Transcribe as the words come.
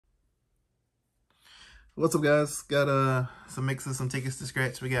What's up, guys? Got some mixes, some tickets to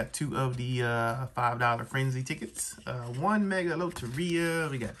scratch. We got two of the $5 Frenzy tickets, one Mega Loteria.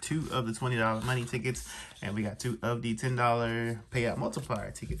 We got two of the $20 money tickets, and we got two of the $10 payout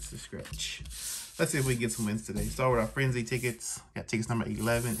multiplier tickets to scratch. Let's see if we can get some wins today. Start with our Frenzy tickets. Got tickets number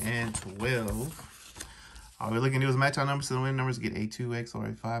 11 and 12. All we're looking to do is match our numbers to the win numbers, get a 2x or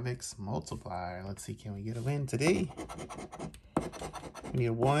a 5x multiplier. Let's see, can we get a win today? We need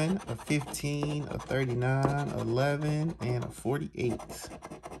a 1, a 15, a 39, 11, and a 48.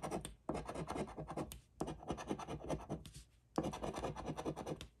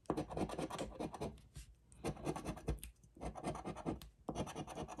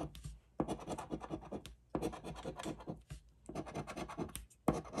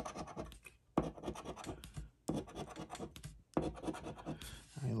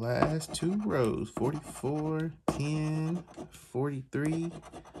 Last two rows, 44, 10, 43,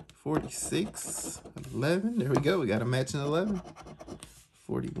 46, 11. There we go. We got a matching 11.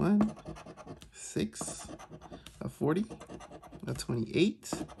 41, 6, a 40, a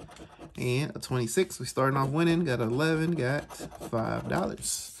 28, and a 26. We starting off winning. Got 11, got $5.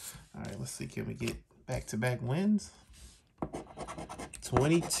 All right, let's see. Can we get back-to-back wins?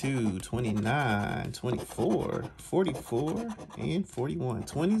 22, 29, 24, 44, and 41.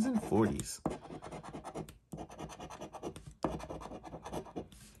 20s and 40s.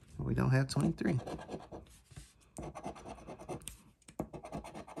 We don't have 23.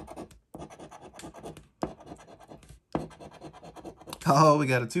 Oh, we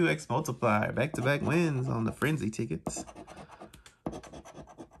got a 2x multiplier. Back-to-back wins on the Frenzy tickets.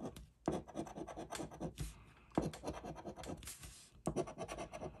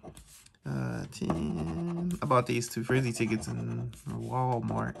 I bought these two Frenzy tickets in a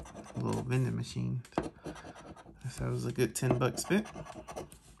Walmart, a little vending machine. So it was a good 10 bucks spent.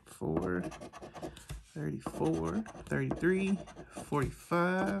 4, 34, 33,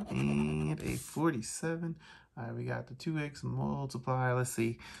 45, and a 47. All right, we got the 2x multiplier. Let's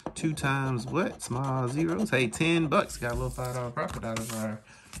see, 2 times what? Small zeros. Hey, 10 bucks. Got a little $5 profit out of our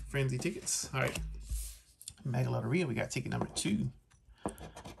Frenzy tickets. All right, Mega Loteria. We got ticket number 2.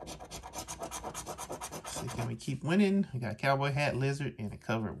 So can we keep winning? We got cowboy hat, lizard, and a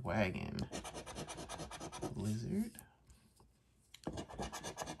covered wagon. Lizard,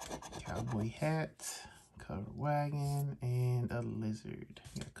 cowboy hat, covered wagon, and a lizard.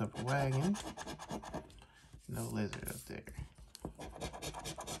 We got a covered wagon. No lizard up there.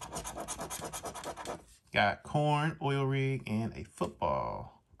 Got corn, oil rig, and a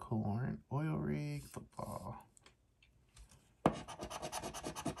football. Corn, oil rig, football.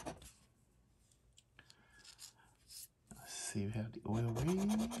 Let's see, we have the oil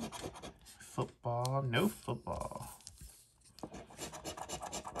rig, football, no football.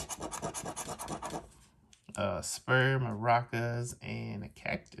 Spur, maracas, and a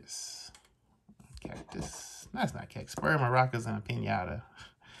cactus. Cactus. No, it's not cactus. Spur, maracas, and a pinata.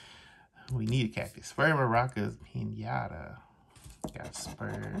 We need a cactus. Spur, maracas, pinata. Got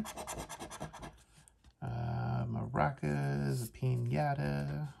spur. Maracas, a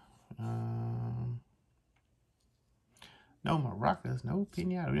pinata. No maracas, no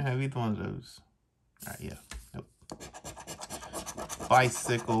pinata. We don't have either one of those. All right, yeah. Nope.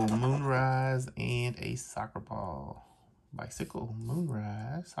 Bicycle, moonrise, and a soccer ball. Bicycle,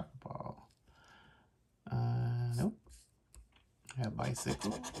 moonrise, soccer ball. Nope. We have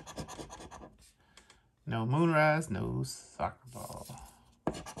bicycle. No moonrise, no soccer ball.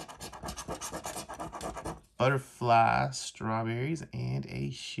 Butterfly, strawberries, and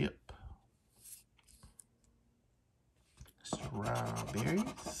a ship.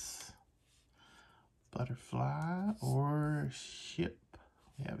 Strawberries, butterfly, or ship.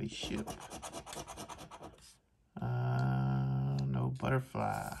 We have a ship. No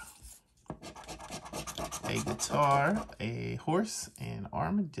butterfly. A guitar, a horse, and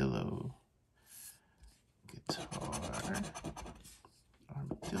armadillo. Guitar,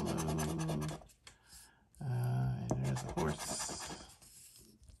 armadillo, and there's a horse.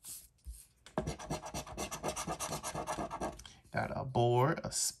 Got a boar,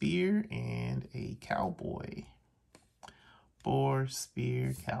 a spear, and a cowboy. Boar,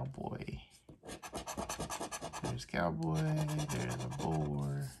 spear, cowboy. There's cowboy, there's a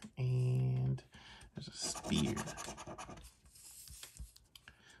boar, and there's a spear.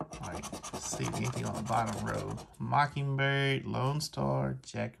 All right, let's see anything on the bottom row. Mockingbird, Lone Star,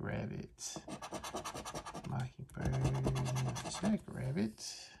 Jackrabbit. Mockingbird, Jackrabbit.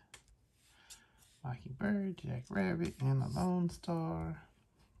 Mockingbird, Jackrabbit, and a Lone Star.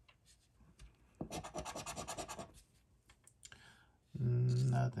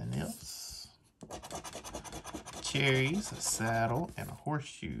 Nothing else. cherries, a saddle, and a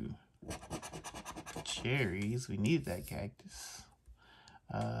horseshoe. Cherries, we need that cactus.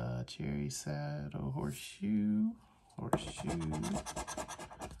 Cherry, saddle, horseshoe,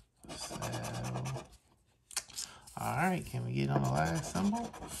 saddle. All right, can we get on the last symbol?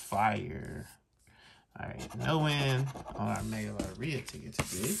 Fire. All right, no win on our Mega Lotteria ticket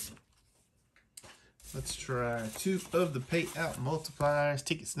today. Let's try 2 of the payout multipliers,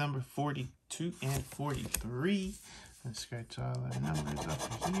 tickets number 42 and 43. Let's scratch all our numbers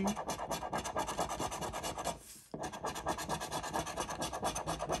up here.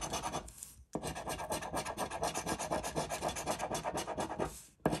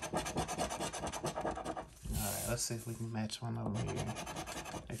 Alright, let's see if we can match one over here.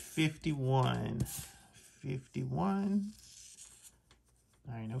 At 51. 51.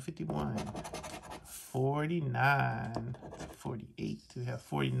 Alright, no 51. 49. 48. Do we have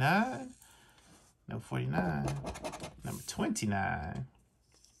 49? No 49. Number 29.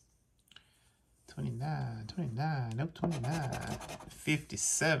 29. Nope, 29.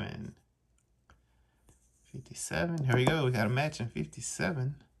 57. 57. Here we go. We got a match in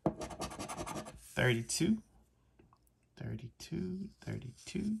 57. 32. 32.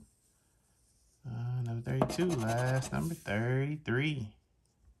 Number 32. Last number 33.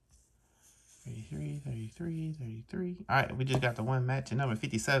 33. All right, we just got the one matching number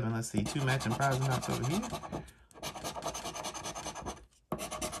 57. Let's see, 2 matching prize amounts over here.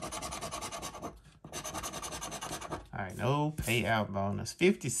 All right, no payout bonus.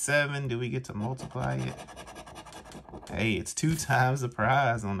 57, do we get to multiply it? Hey, it's 2 times the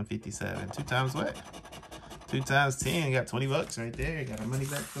prize on the 57. 2 times what? 2 times 10, got 20 bucks right there. Got our money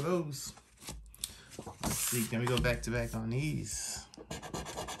back for those. Let's see, can we go back to back on these?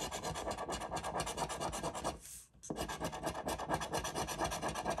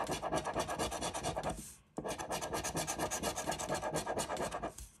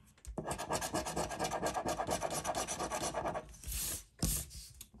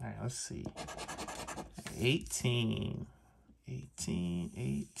 All right, let's see. 18.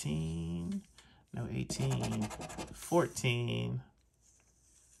 No, 18. 14.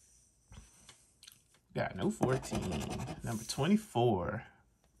 Got no 14. Number 24.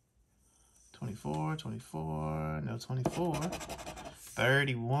 24. No, 24.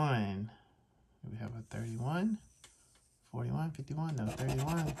 31. Do we have a 31? 41, 51, no,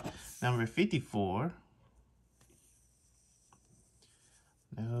 31. Number 54.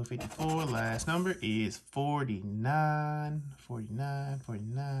 No, 54. Last number is 49.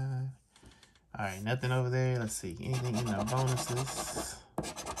 49. All right, nothing over there. Let's see. Anything in our bonuses?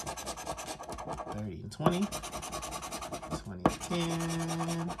 30 and 20. 20 and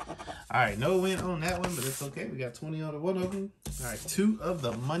 10. All right, no win on that one, but it's okay. We got 20 out of one of them. All right, 2 of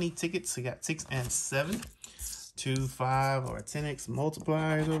the money tickets. We got 6 and 7. 2, 5, or 10x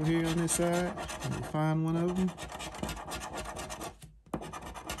multipliers over here on this side. Let me find one of them.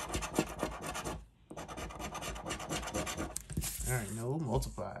 All right, no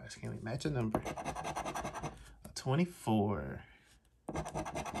multipliers. Can we match a number? A 24.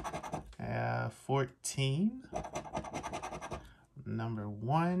 14. Number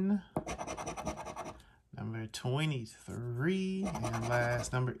 1. Number 23. And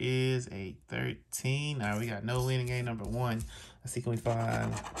last number is a 13. All right, we got no winning game number 1. Let's see, can we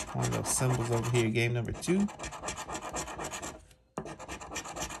find one of those symbols over here? Game number 2.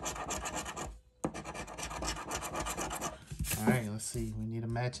 All right, let's see. We need a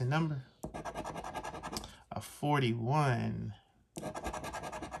matching number. A 41.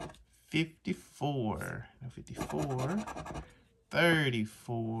 54. No, 54.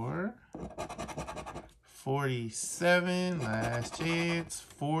 34. 47. Last chance.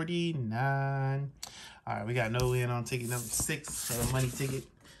 49. All right, we got no win on ticket number 6 for the money ticket.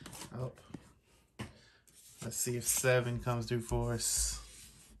 Oh. Let's see if 7 comes through for us.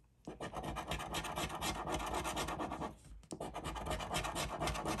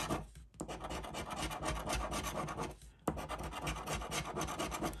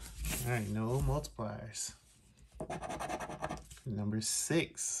 All right, no multipliers. Number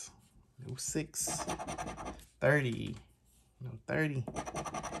 6. No 6. 30. No 30.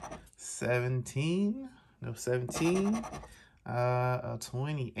 17. No 17.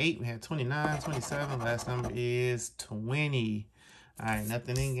 28. We had 29, 27. Last number is 20. All right,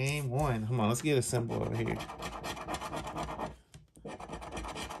 nothing in game 1. Come on, let's get a symbol over here.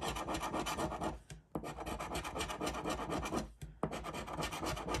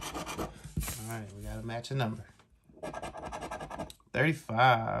 All right, we got to match a number.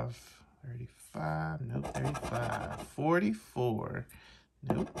 35. 35. Nope, 35. 44.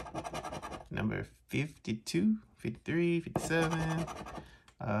 Nope. number 52, 53, 57,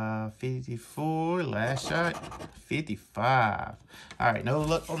 54, last shot, 55. All right, no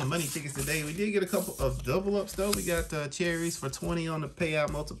luck on the money tickets today. We did get a couple of double ups though. We got cherries for 20 on the payout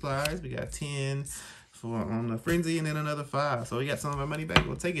multipliers. We got 10 on the frenzy, and then another 5. So we got some of our money back.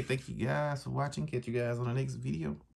 We'll take it. Thank you guys for watching. Catch you guys on the next video.